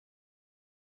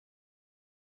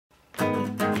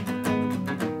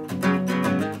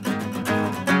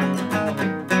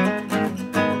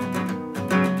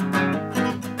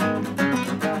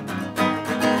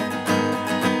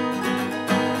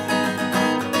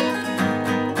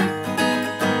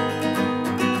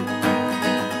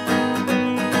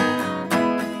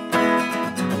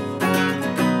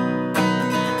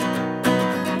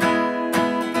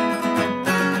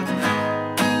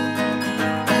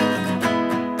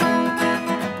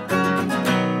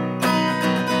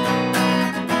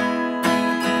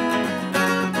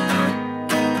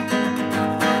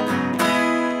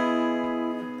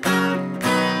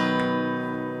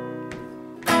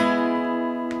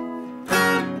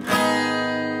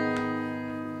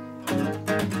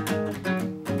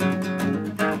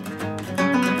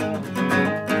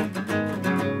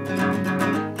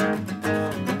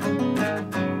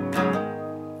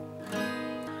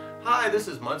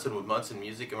Munson with Munson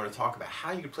Music, and we're going to talk about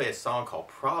how you can play a song called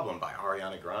Problem by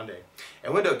Ariana Grande.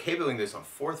 And we're going to cabling this on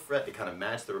 4th fret to kind of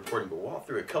match the recording, but walk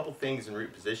through a couple things in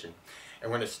root position. And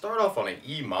we're going to start off on an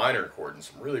E minor chord and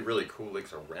some really cool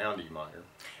licks around E minor.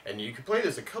 And you can play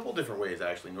this a couple different ways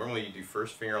actually. Normally you do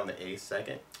first finger on the A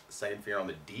second, second finger on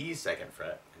the D second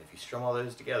fret. And if you strum all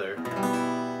those together,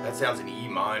 that sounds an E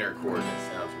minor chord and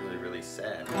it sounds really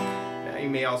sad. Now you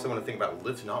may also want to think about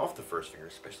lifting off the first finger,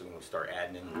 especially when we start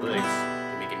adding in licks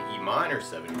to make an E minor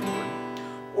 7 chord.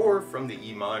 Or from the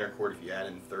E minor chord, if you add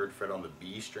in the 3rd fret on the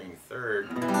B string 3rd,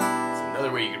 it's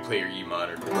another way you could play your E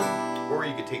minor chord. Or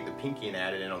you could take the pinky and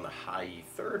add it in on the high E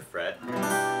 3rd fret,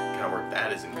 kind of work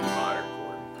that as an E minor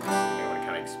chord. So you may want to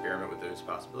kind of experiment with those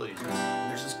possibilities.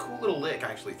 And there's this cool little lick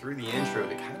actually through the intro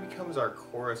that kind of becomes our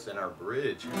chorus and our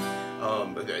bridge,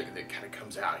 but that kind of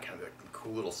comes out, kind of a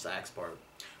cool little sax part,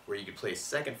 where you could play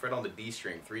 2nd fret on the D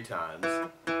string 3 times, and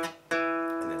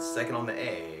then 2nd on the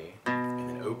A, and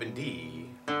then open D,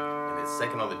 and then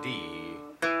 2nd on the D,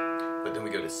 but then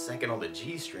we go to 2nd on the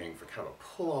G string for kind of a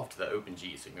pull off to the open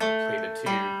G. So you're going to play the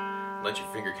 2, let your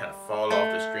finger kind of fall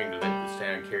off the string to let the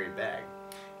sound carry it back.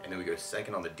 And then we go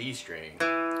 2nd on the D string,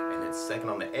 and then 2nd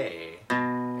on the A,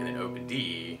 and then open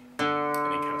D, and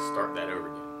then kind of start that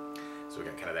over again. So we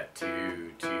got kind of that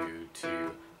 2, 2,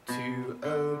 2, 2,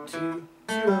 0, 2,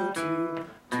 2, 0, 2,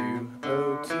 2,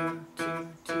 0, 2, 2,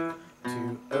 2,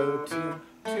 2, 0, 2,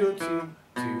 2, 2, 2,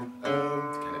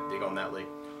 0, to kind of dig on that lick.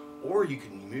 Or you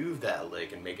can move that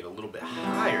lick and make it a little bit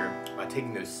higher by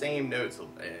taking those same notes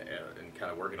and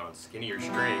kind of working on skinnier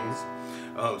strings.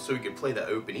 So you could play the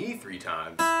open E 3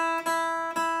 times,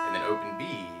 and then open B,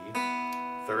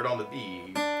 3rd on the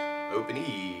B, open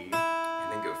E,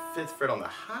 and then go 5th fret on the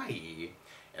high E.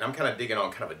 And I'm kind of digging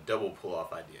on kind of a double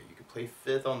pull-off idea. You could play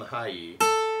 5th on the high E,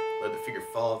 let the finger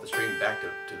fall off the string back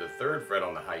to the 3rd fret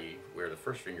on the high E, where the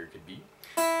first finger could be,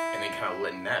 and then kind of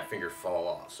letting that finger fall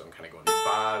off. So I'm kind of going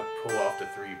 5, pull off to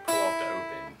 3, pull off to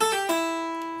open.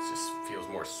 It just feels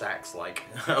more sax-like.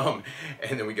 And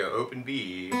then we go open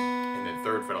B, and then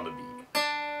 3rd fret on the B. We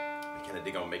kind of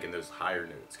dig on making those higher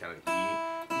notes, kind of E,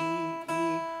 E,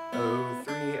 E, O,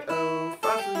 3, O,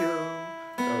 5, 3, O,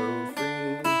 O, 3.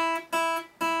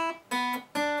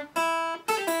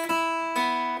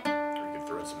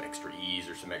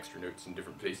 Some extra notes in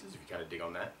different places if you kind of dig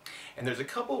on that. And there's a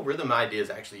couple rhythm ideas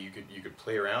actually you could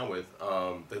play around with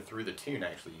through the tune.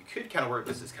 Actually, you could kind of work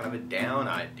this as kind of a down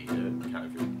idea, kind of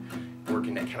if you're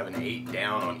working that kind of an 8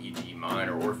 down on each E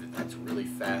minor, or if that's really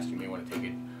fast, you may want to take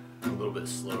it a little bit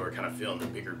slower, kind of feeling the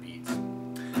bigger beats.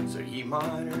 So E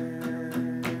minor,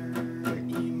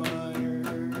 E minor,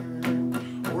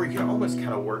 or you can almost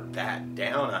kind of work that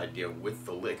down idea with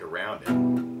the lick around it.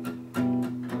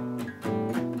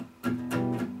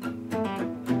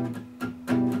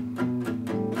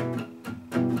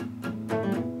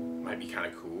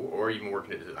 Or even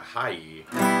working it to the high E.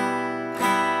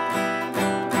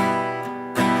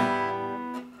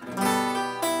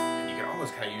 And you can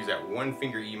almost kind of use that 1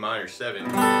 finger E minor 7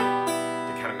 to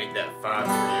kind of make that 5,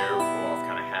 3, 0 pull off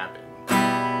kind of happen.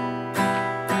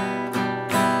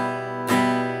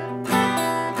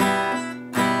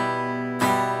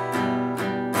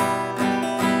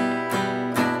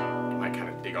 You might kind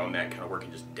of dig on that, kind of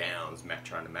working just downs,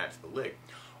 trying to match the lick.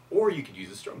 Or you could use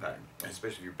a strum pattern,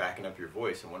 especially if you're backing up your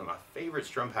voice. And one of my favorite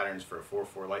strum patterns for a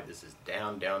 4/4 like this is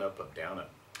down, down, up, up, down, up.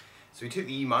 So we took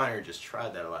the E minor and just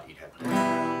tried that a lot. You'd have down,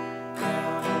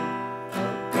 down,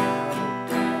 up,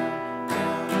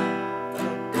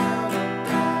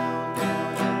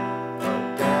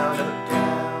 down, up,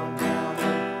 down, down, up,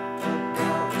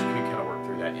 down. Just kind of work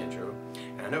through that intro.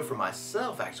 And I know for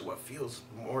myself, actually, what feels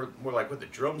more like what the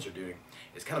drums are doing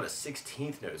is kind of a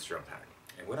 16th note strum pattern.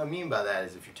 And what I mean by that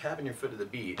is if you're tapping your foot to the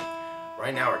beat,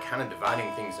 right now we're kind of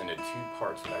dividing things into 2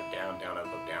 parts that are down, down, up,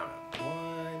 up, down, up.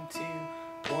 1, 2,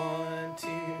 1, 2,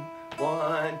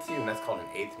 1, 2, and that's called an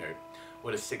 8th note.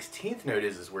 What a 16th note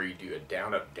is where you do a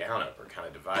down, up, or kind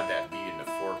of divide that beat into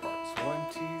 4 parts. 1,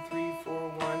 2, 3, 4,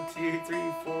 1, 2,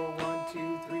 3, 4, 1,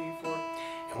 2, 3, 4.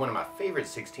 And one of my favorite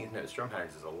 16th note strum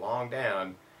patterns is a long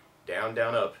down, down,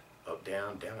 down, up,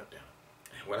 down, down, up, down.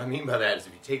 And what I mean by that is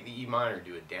if you take the E minor and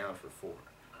do a down for 4.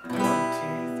 1, 2,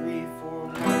 3, 4,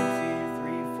 1, 2,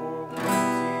 3, 4, 1, 2,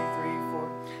 3, 4.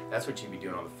 That's what you'd be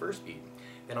doing on the first beat.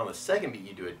 Then on the second beat,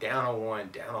 you do a down on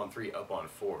 1, down on 3, up on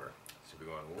 4. So we're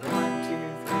going 1, 2,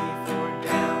 3, 4,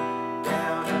 down,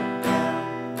 down, up,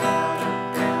 down, down,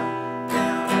 up, down,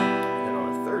 down. And then on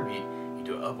the third beat, you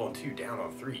do up on 2, down on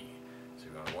 3. So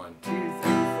we're going 1, 2, 3,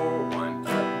 4, 1,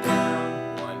 up,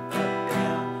 down, 1, up,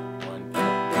 down, 1,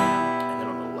 up, down. And then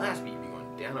on the last beat, you'd be going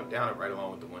down, up, right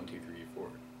along with the 1, 2, 3, 4.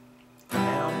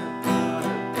 Down,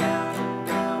 down,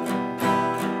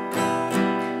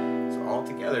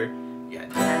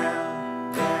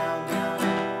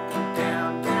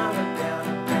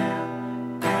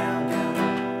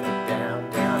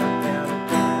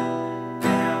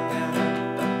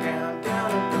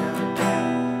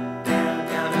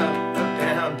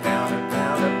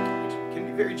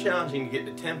 challenging to get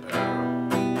the tempo,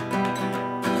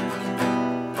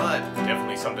 but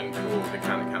definitely something cool to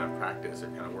kind of practice or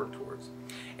kind of work towards.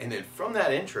 And then from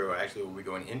that intro, actually, we'll be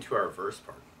going into our verse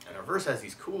part. And our verse has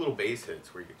these cool little bass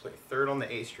hits where you can play third on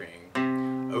the A string,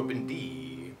 open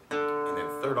D, and then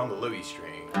third on the low E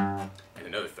string, and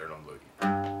another third on the low D.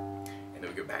 And then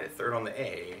we go back to third on the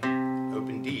A,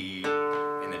 open D,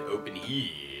 and then open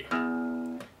E.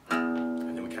 And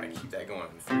then we kind of keep that going.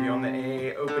 3 on the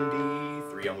A, open D,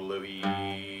 3 on the low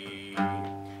E,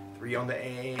 3 on the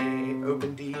A,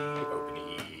 open D, open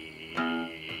E.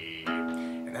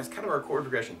 And that's kind of our chord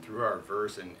progression through our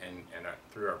verse and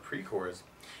through our pre-chorus.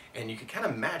 And you can kind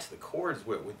of match the chords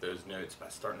with those notes by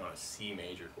starting on a C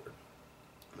major chord.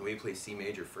 The way you play C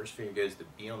major, first finger goes to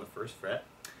B on the first fret,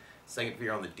 second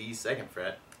finger on the D second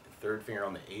fret, the third finger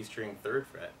on the A string third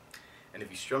fret. And if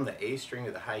you strum the A string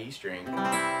to the high E string,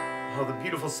 oh, the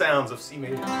beautiful sounds of C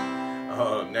major.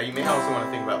 Now you may also want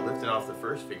to think about lifting off the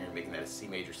first finger and making that a C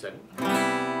major 7.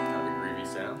 Kind of a groovy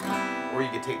sound. Or you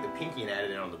could take the pinky and add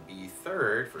it in on the B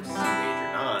third for C major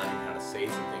 9 and kind of say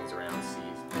some things around the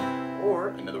C's. Or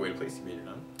another way to play C major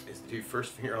 9 is to do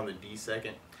first finger on the D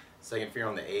second, second finger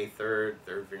on the A third,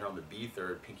 third finger on the B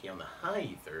third, pinky on the high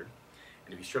E third.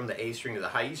 And if you strum the A string to the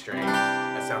high E string,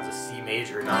 that sounds a C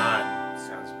major 9.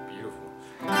 Sounds beautiful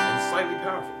and slightly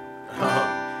powerful.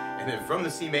 And then from the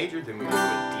C major, then we go to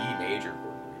a D major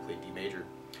chord. When we play D major,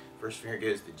 first finger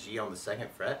goes to G on the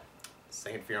second fret,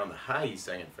 second finger on the high E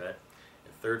second fret,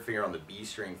 and third finger on the B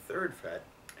string third fret.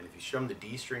 And if you strum the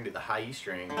D string to the high E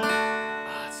string,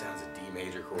 it sounds a D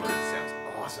major chord. It sounds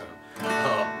awesome.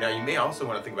 Now you may also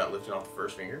want to think about lifting off the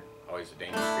first finger. Always a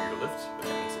dangerous finger to lift, but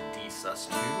that makes a D sus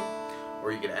 2.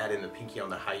 Or you could add in the pinky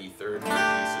on the high E third for a D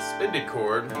suspended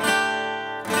chord.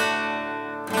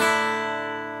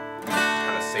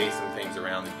 Kind of say some things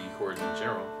around the D chords in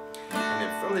general. And then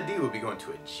from the D, we'll be going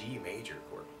to a G major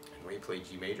chord. And when you play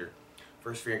G major,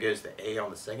 first finger goes to A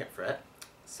on the second fret,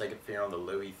 second finger on the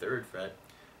low E third fret,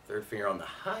 third finger on the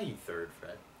high E third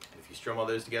fret. And if you strum all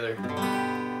those together,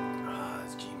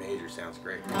 this G major sounds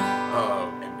great.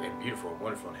 And beautiful,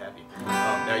 wonderful, and happy.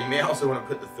 Now you may also want to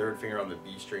put the third finger on the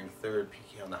B string third,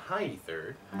 pinky on the high E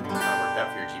third. Kind of work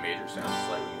that for your G major, sounds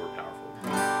slightly more powerful.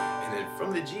 And then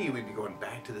from the G, we'd be going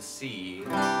back to the C,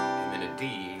 and then a D,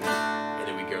 and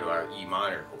then we go to our E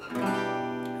minor chord.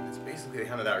 And that's basically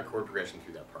kind of our chord progression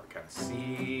through that part. Kind of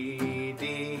C,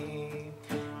 D,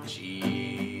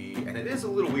 G. And it is a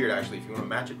little weird actually if you want to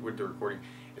match it with the recording.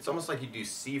 It's almost like you do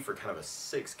C for kind of a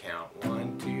 6 count.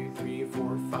 1, 2, 3,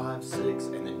 4, 5, 6,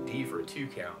 and then D for a 2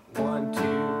 count. 1, 2,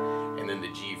 and then the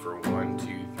G for 1,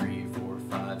 2, 3, 4,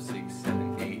 5, 6,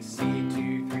 7, 8. C,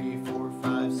 2, 3, 4,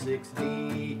 5, 6, D,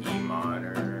 E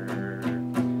minor.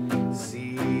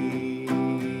 C,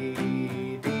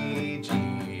 D,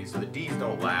 G. So the D's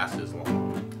don't last as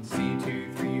long. C,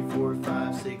 2, 3, 4,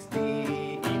 5, 6, D,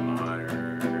 E minor.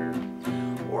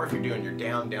 Or if you're doing your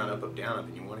down, down, up,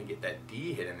 and you want to get that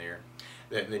D hit in there,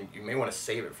 then you may want to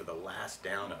save it for the last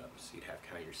down, up. So you'd have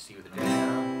kind of your C with a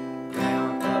down,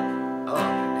 down, up,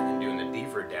 and then doing the D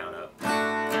for a down, up,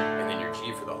 and then your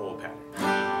G for the whole pattern. D,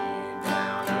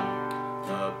 down,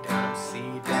 up,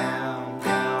 C, down,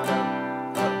 down,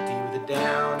 up, D with a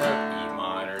down, up, E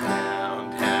minor, down,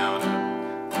 down,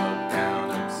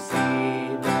 up, C,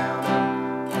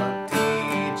 down, up, D,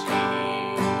 G.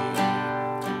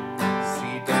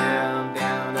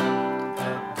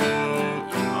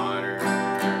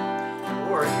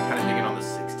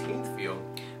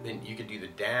 You could do the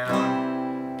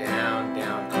down, down,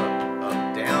 down,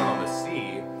 up, down on the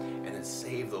C, and then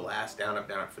save the last down, up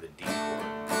for the D chord.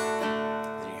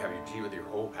 Then you have your G with your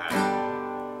whole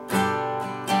pattern. Then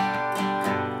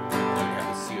you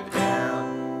have the C with the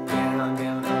down, down,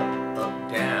 down,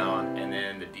 up, down, and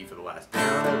then the D for the last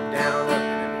down, up, and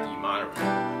then the E minor.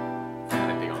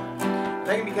 Kind of thing on that. And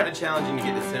that can be kind of challenging to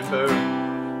get the tempo.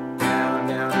 Down,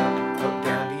 down, up,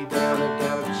 down, D, down,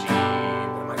 up, G.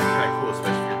 But it might be kind of cool,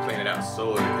 especially out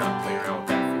solo to kind of play around with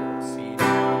that feel. C,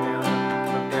 down, down,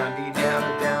 up, down, D, down,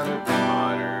 up,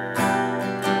 minor. So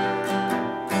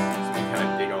we kind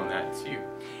of dig on that too.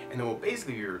 And then we'll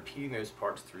basically be repeating those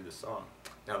parts through the song.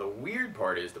 Now the weird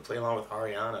part is to play along with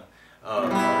Ariana,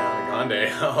 Ariana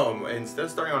Grande. Instead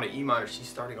of starting on an E minor, she's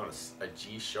starting on a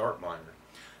G sharp minor.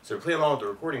 So to play along with the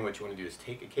recording, what you want to do is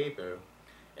take a capo,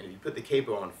 and if you put the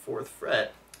capo on 4th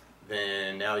fret,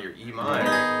 then now your E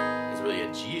minor is really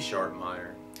a G sharp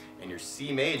minor. And your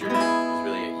C major is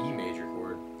really an E major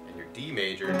chord, and your D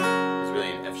major is really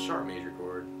an F sharp major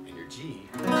chord, and your G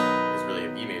is really a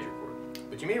B major chord.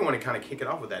 But you may want to kind of kick it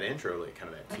off with that intro, like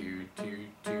kind of that 2 2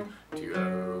 2 2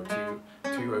 0 2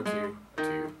 2 0 2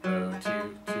 2 0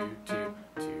 2 2 2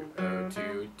 2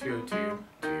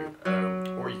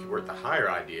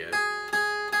 higher idea.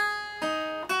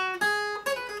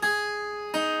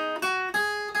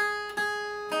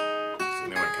 So you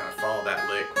may want to kind of follow that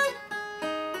lick.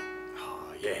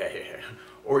 Oh, yeah.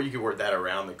 Or you could work that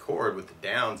around the chord with the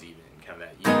downs even, kind of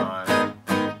that E minor.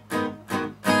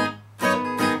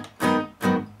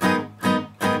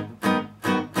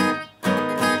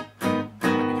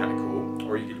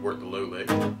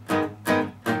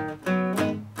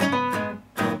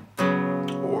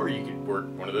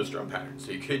 Drum pattern.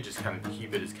 So you could just kind of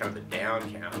keep it as kind of the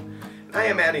down count. And I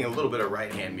am adding a little bit of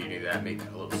right hand muting to that, make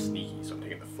that a little sneaky. So I'm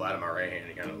taking the flat of my right hand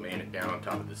and kind of laying it down on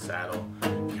top of the saddle.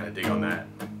 Kind of dig on that.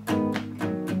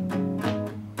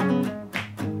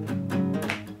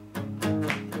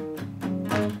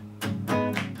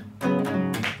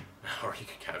 Or you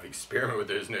could kind of experiment with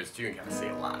those notes too and kind of say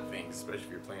a lot of things, especially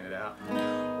if you're playing it out.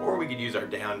 Or we could use our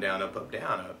down, down, up,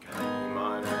 down, up. Kind of E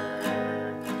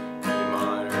minor, E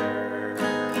minor.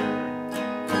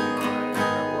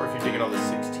 On the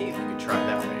 16th, you could try it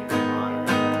that way.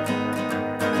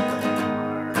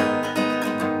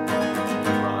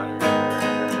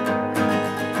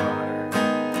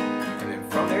 And then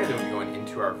from there, then we'll be going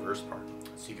into our verse part.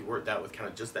 So you could work that with kind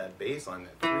of just that bass line,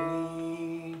 that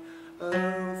 3,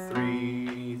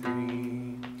 3,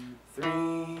 3,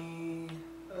 3,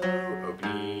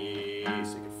 open E.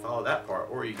 So you can follow that part,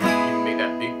 or you can even make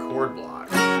that big chord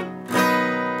block.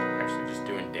 Actually, just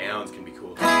doing downs can be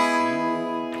cool.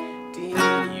 D, E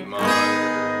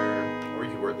minor, or you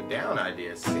could work the down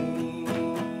idea, C, D,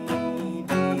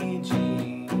 G,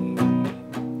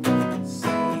 C,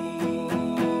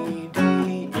 D,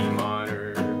 E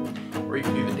minor, or you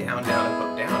could do the down, down,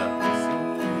 up, down, up, C,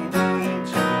 D,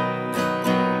 G,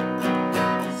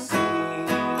 C,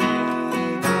 D,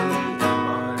 E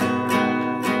minor, C,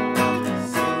 D, G,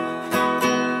 C,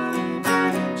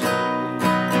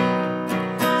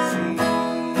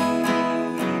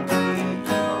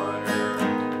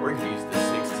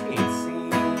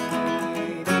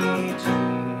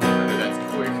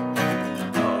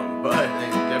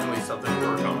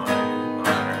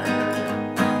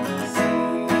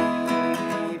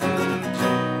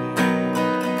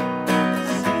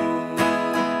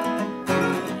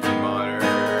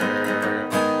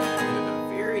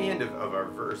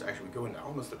 actually we go into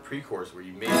almost the pre-chorus where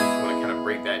you may just want to kind of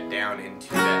break that down into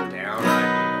that down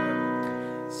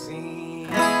idea. C,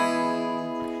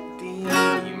 D,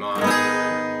 E minor.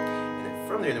 And then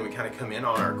from there, then we kind of come in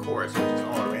on our chorus, which is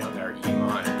all around our E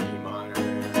minor, E minor, E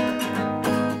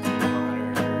minor,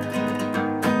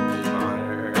 E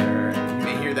minor. You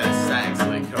may hear that sax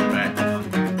lick come back.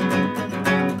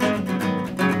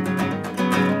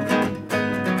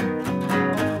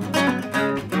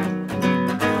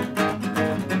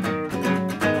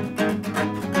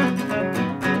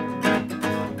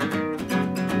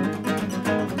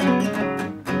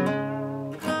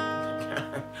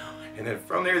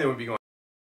 From there, then we'll be going to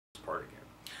this part again.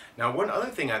 Now, one other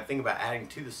thing I think about adding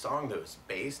to the song, though, is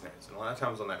bass notes. And a lot of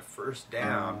times on that first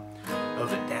down, of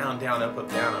the down, down, up,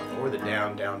 down, up, or the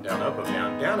down, down, down, up,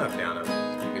 down, down, up, down, up,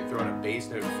 you can throw in a bass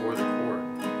note for the chord.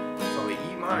 So on the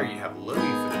E minor, you have low E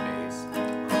for the bass.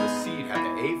 On the C, you'd have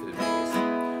the A for the bass.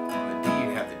 On the D,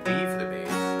 you'd have the D for the bass.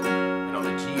 And on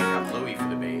the G, you'd have low E for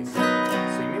the bass.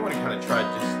 So you may want to kind of try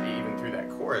just even through that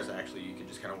chorus, actually, you could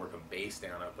just kind of work a bass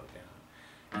down, up, down.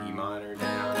 E minor,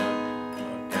 down,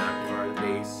 down, you are the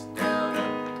bass, down,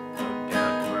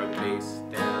 down, you are the bass,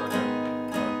 down,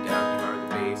 down, you are the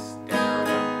bass, down,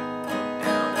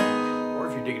 down. Or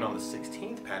if you're digging on the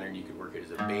 16th pattern, you could work it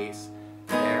as a bass,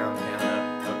 down,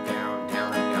 down, up, down,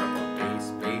 down, down,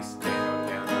 bass, bass, down,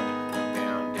 down,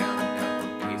 down, down,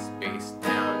 down, bass, bass,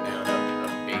 down, down,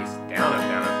 bass, down,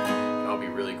 down. And all be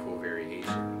really cool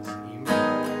variations. E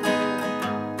minor.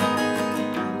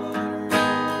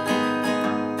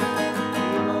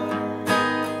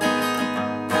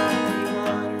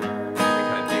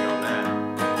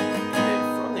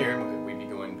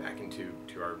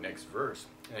 Verse.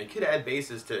 Now you could add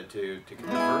basses to get the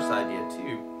verse idea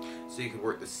too. So you could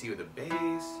work the C with a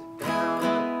bass,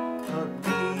 down, up, D,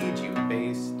 G with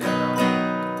bass,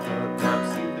 down,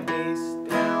 up, C with the bass,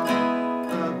 down,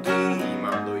 up, D, E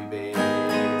minor, low E bass,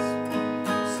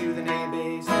 C with an A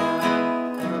bass,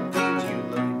 down, up, D, G with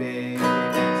low E bass,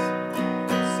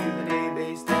 C with an A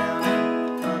bass,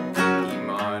 down, up, D, E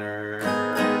minor.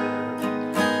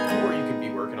 Or you could be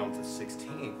working on to the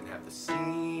 16th and have the C,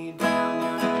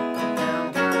 down,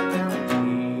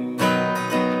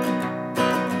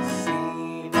 C,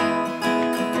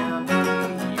 down,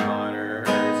 E minor.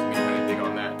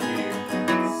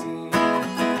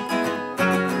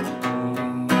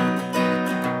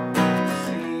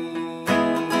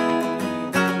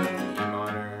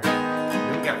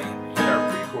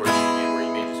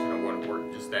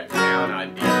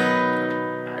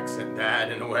 that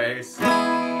in a way. C,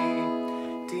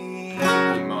 D, E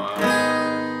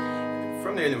minor.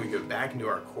 From there, then we go back into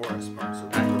our chorus part. So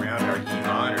back around our E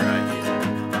minor idea.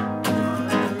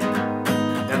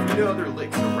 Now, if you know other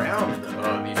licks around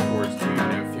these chords too,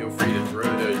 feel free to throw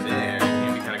those in. It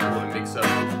can be kind of cool to mix up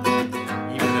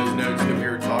even those notes that we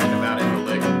were talking about in the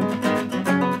lick.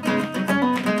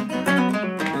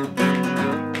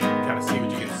 Kind of see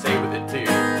what you can say with it too.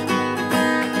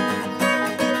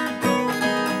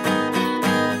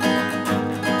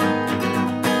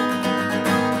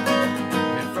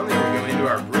 And from there we go into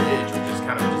our bridge, which is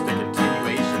kind of just a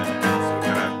continuation of that. So we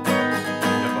kind of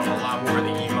end up on a lot more of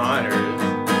the E minors.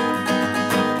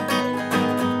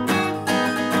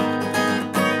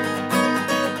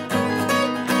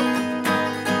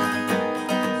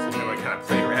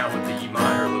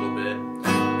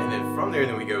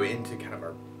 Then we go into kind of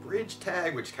our bridge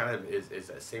tag, which kind of is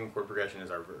that same chord progression as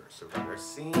our verse. So we've got our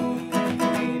C, D,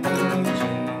 G,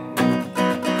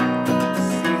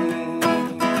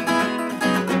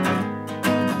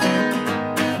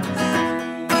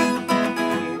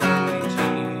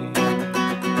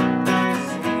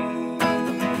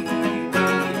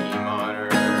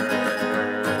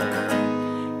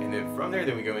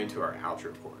 then we go into our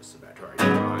outro chorus, so back to our E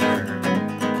minor,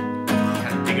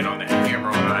 kind of digging on the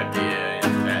hammer-on idea into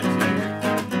that too.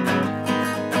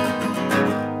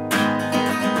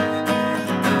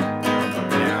 Up,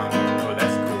 down. Oh,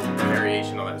 that's a cool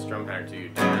variation on that strum pattern too.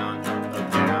 Down, up, down,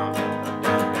 up, down,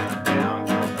 down, down,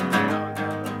 up, down, down,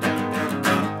 up, down,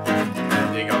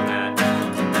 down. Dig on that.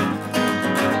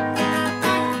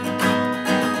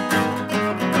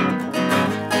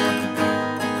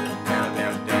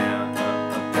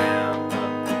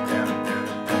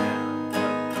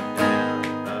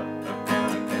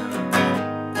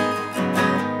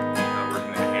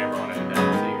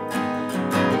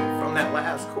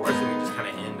 Chorus, and we just kind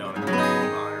of end on a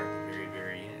minor at the very,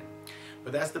 very end.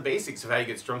 But that's the basics of how you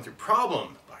get strummed through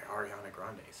Problem by Ariana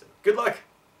Grande. So good luck!